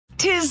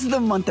'Tis the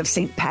month of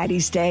St.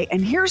 Paddy's Day,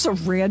 and here's a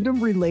random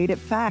related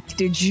fact.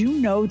 Did you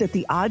know that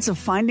the odds of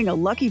finding a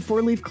lucky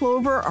four-leaf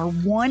clover are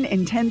 1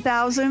 in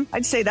 10,000?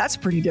 I'd say that's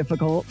pretty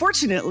difficult.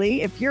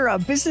 Fortunately, if you're a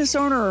business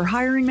owner or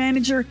hiring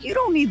manager, you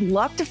don't need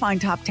luck to find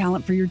top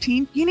talent for your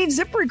team. You need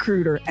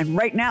ZipRecruiter, and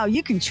right now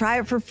you can try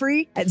it for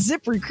free at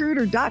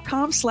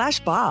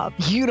ZipRecruiter.com/Bob.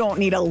 You don't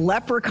need a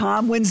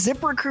leprechaun when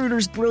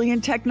ZipRecruiter's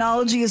brilliant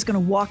technology is going to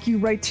walk you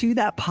right to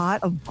that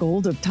pot of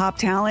gold of top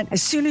talent.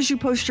 As soon as you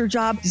post your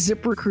job,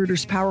 ZipRecruiter's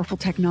powerful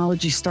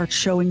technology starts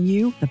showing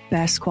you the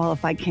best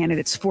qualified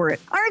candidates for it.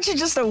 Aren't you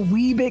just a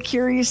wee bit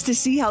curious to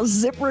see how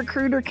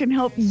ZipRecruiter can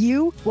help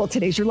you? Well,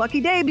 today's your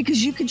lucky day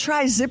because you can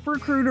try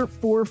ZipRecruiter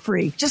for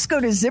free. Just go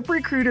to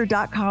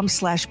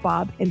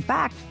ZipRecruiter.com/Bob. In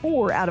fact,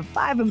 4 out of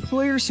 5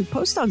 employers who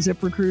post on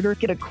ZipRecruiter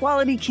get a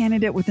quality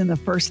candidate within the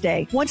first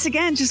day. Once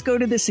again, just go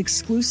to this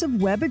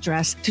exclusive web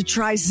address to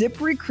try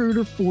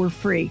ZipRecruiter for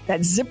free.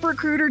 That's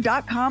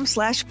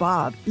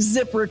ZipRecruiter.com/Bob.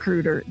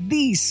 ZipRecruiter,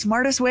 the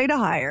smartest way to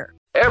hire.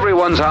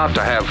 Everyone's out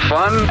to have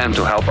fun and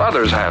to help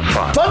others have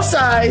fun.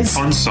 FunSize.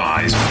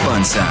 FunSize.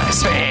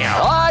 FunSize.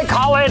 Bam. I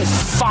call it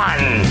fun.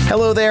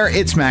 Hello there,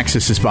 it's Max.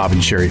 This is Bob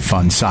and Sherry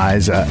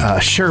FunSize.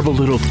 Share a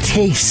little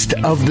taste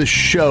of the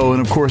show.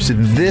 And of course,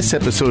 this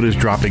episode is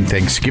dropping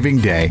Thanksgiving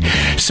Day.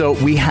 So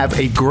we have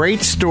a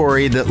great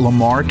story that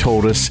Lamar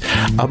told us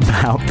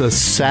about the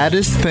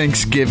saddest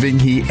Thanksgiving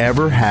he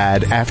ever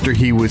had after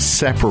he was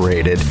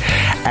separated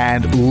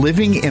and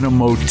living in a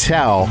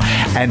motel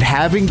and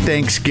having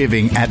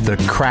Thanksgiving at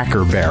the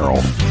Cracker Barrel.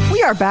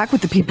 We are back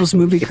with the People's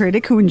Movie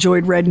Critic who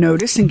enjoyed Red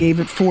Notice and gave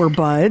it 4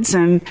 buds.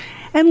 And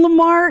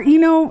Lamar, you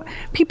know,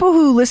 people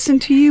who listen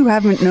to you,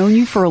 haven't known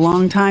you for a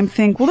long time,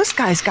 think, well, this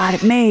guy's got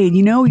it made.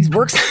 You know, he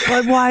works at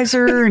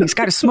Budweiser and he's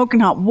got a smoking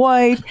hot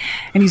wife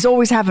and he's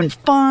always having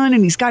fun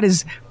and he's got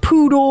his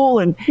poodle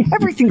and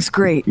everything's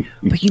great.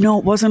 But, you know,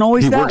 it wasn't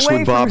always that way. He works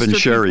with Bob and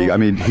Sherry. People. I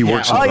mean, he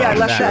works with Bob. Oh, yeah, I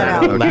left that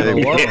out.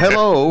 Okay.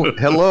 Hello.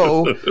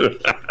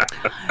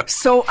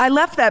 So I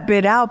left that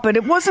bit out, but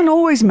it wasn't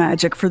always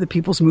magic for the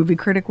People's Movie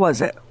Critic,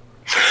 was it?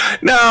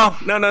 No.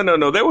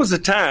 There was a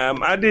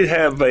time I did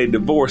have a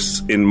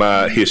divorce in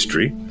my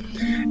history,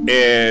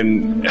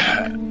 and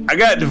I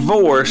got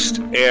divorced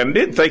and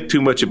didn't think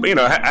too much of,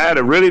 I had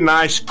a really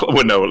nice,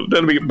 well, no,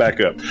 let me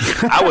back up.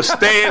 I was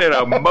staying in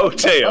a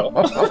motel.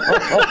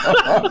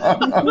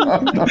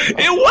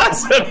 It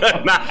wasn't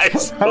a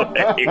nice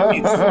place.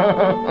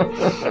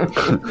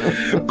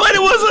 But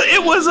it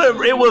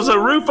was a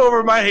roof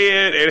over my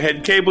head and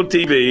had cable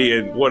TV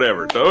and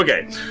whatever. So,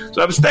 okay.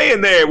 So I'm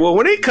staying there. Well,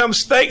 when it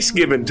comes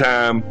Thanksgiving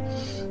time,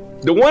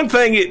 the one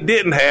thing it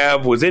didn't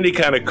have was any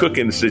kind of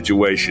cooking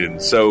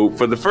situation. So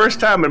for the first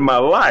time in my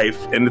life,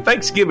 and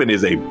Thanksgiving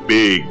is a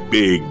big,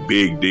 big,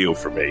 big deal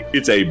for me.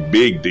 It's a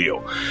big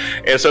deal.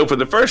 And so for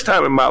the first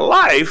time in my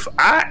life,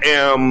 I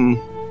am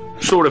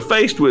sort of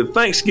faced with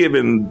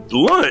Thanksgiving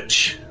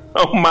lunch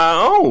on my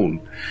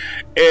own.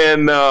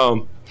 And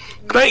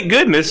thank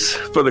goodness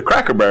for the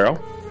Cracker Barrel,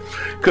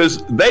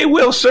 because they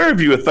will serve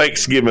you a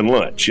Thanksgiving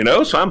lunch,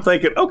 So I'm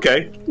thinking,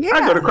 okay, yeah.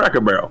 I go to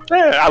Cracker Barrel.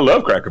 Yeah, I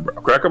love Cracker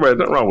Barrel. Cracker Barrel,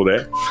 nothing wrong with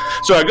that.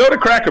 So I go to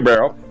Cracker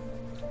Barrel,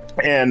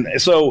 and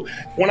so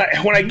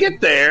when I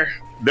get there,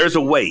 there's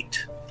a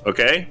wait,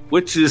 okay,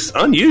 which is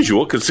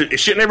unusual because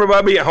shouldn't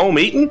everybody be at home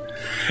eating?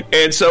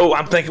 And so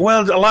I'm thinking,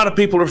 well, a lot of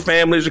people or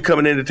families are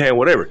coming into town,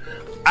 whatever.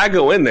 I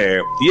go in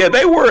there. Yeah,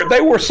 they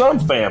were some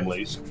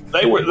families.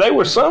 They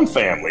were some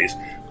families.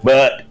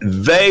 But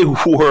they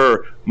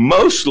were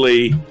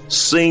mostly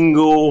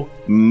single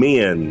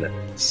men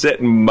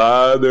sitting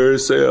by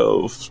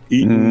themselves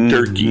eating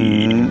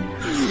turkey.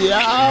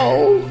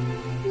 Yow.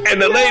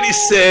 And the lady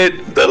said,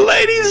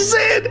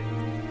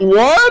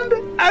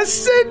 one? I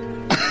said,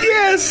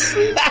 yes,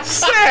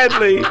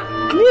 sadly,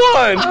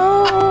 one.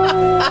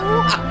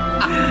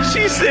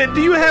 She said,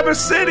 do you have a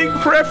setting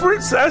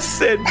preference? I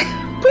said,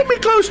 put me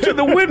close to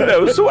the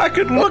window so I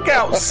could look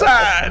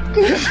outside and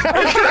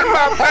turn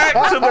my back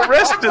to the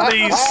rest of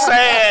these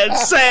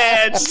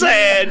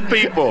sad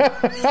people.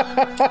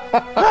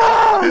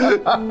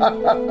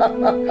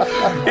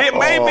 It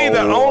may be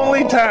the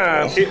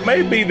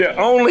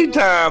only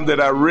time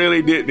that I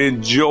really didn't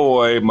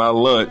enjoy my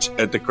lunch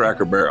at the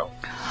Cracker Barrel.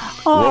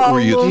 What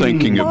were you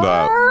thinking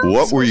about?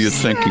 What were you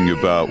thinking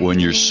about when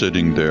you're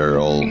sitting there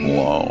all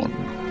alone?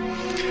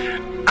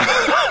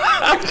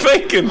 I'm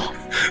thinking,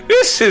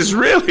 this is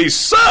really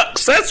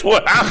sucks. That's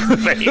what I'm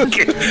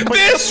thinking.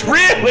 This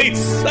really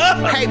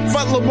sucks. Hey,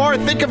 but Lamar,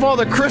 think of all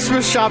the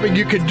Christmas shopping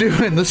you could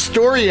do in the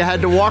store you had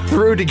to walk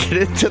through to get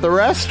into the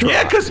restaurant.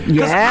 Yeah, because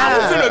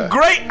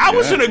I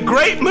was in a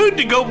great mood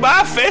to go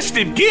buy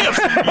festive gifts.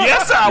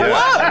 Yes, I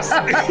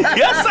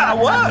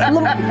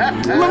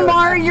was.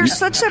 Lamar, you're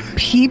such a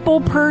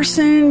people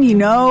person,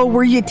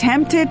 Were you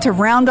tempted to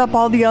round up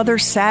all the other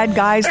sad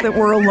guys that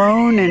were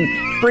alone and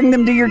bring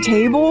them to your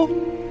table?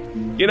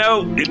 In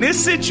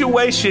this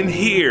situation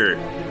here,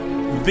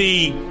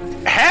 the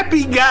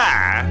happy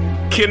guy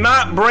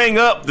cannot bring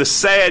up the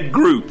sad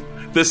group.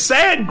 the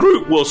sad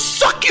group will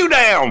suck you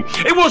down.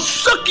 It will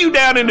suck you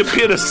down in the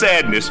pit of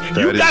sadness.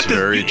 That is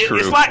very true.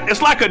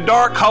 It's like a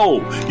dark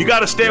hole. You got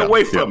to stay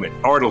away from it,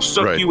 or it'll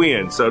suck you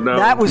in. So no,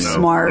 that was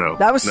smart.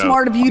 That was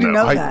smart of you to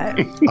know that.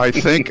 I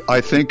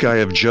think I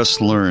have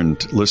just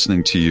learned,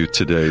 listening to you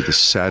today, the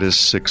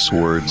saddest 6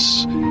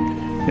 words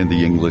in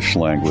the English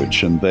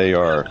language, and they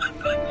are: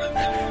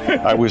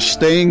 I was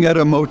staying at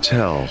a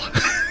motel.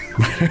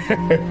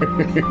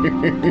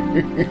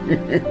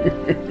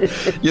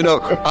 You know,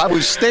 I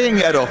was staying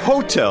at a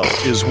hotel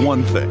is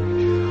one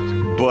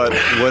thing, but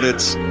when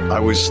it's I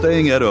was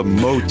staying at a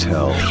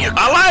motel.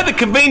 I like the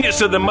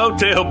convenience of the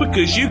motel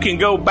because you can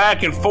go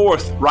back and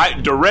forth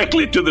right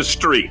directly to the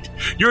street.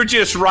 You're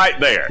just right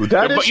there.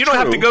 That is you don't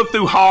have to go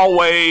through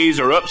hallways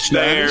or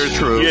upstairs. That is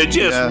true. You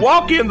just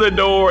walk in the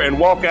door and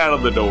walk out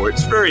of the door.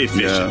 It's very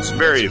efficient. Yeah, it's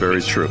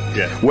very true.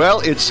 Yeah. Well,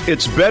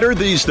 it's better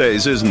these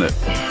days, isn't it?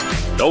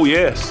 Oh,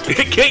 yes.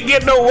 It can't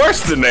get no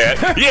worse than that.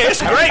 Yeah,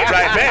 it's great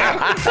right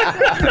now.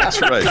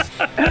 That's right.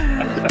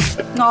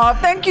 Oh,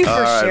 thank you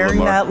for sharing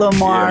that,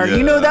 Lamar.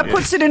 Yeah, that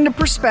puts it into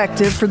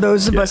perspective for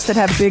those of us that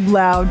have big,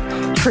 loud,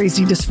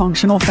 crazy,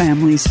 dysfunctional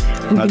families.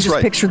 We can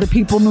just picture the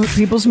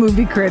people's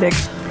movie critic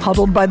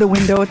huddled by the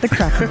window at the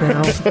Cracker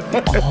Barrel,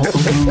 all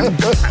alone.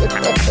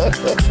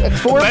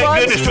 Thank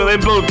goodness for them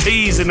little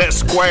T's in that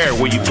square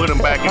where you put them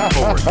back and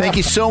forth. Thank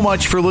you so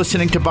much for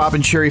listening to Bob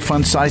and Sherry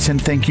FunSize,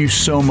 and thank you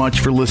so much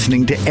for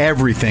listening to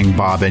everything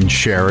Bob and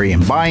Sherry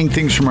and buying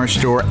things from our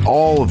store,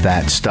 all of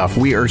that stuff.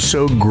 We are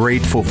so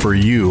grateful for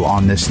you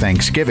on this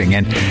Thanksgiving.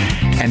 And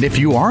if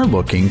you are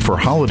looking for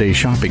holiday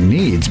shopping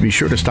needs, be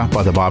sure to stop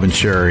by the Bob and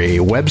Sherry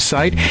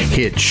website,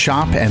 hit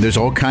shop, and there's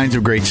all kinds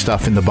of great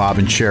stuff in the Bob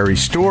and Sherry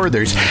store.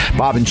 There's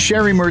Bob and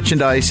Sherry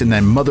merchandise, and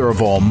then mother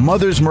of all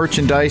mothers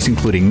merchandise,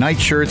 including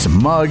nightshirts,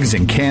 mugs,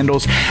 and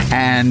candles,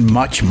 and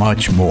much,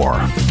 much more.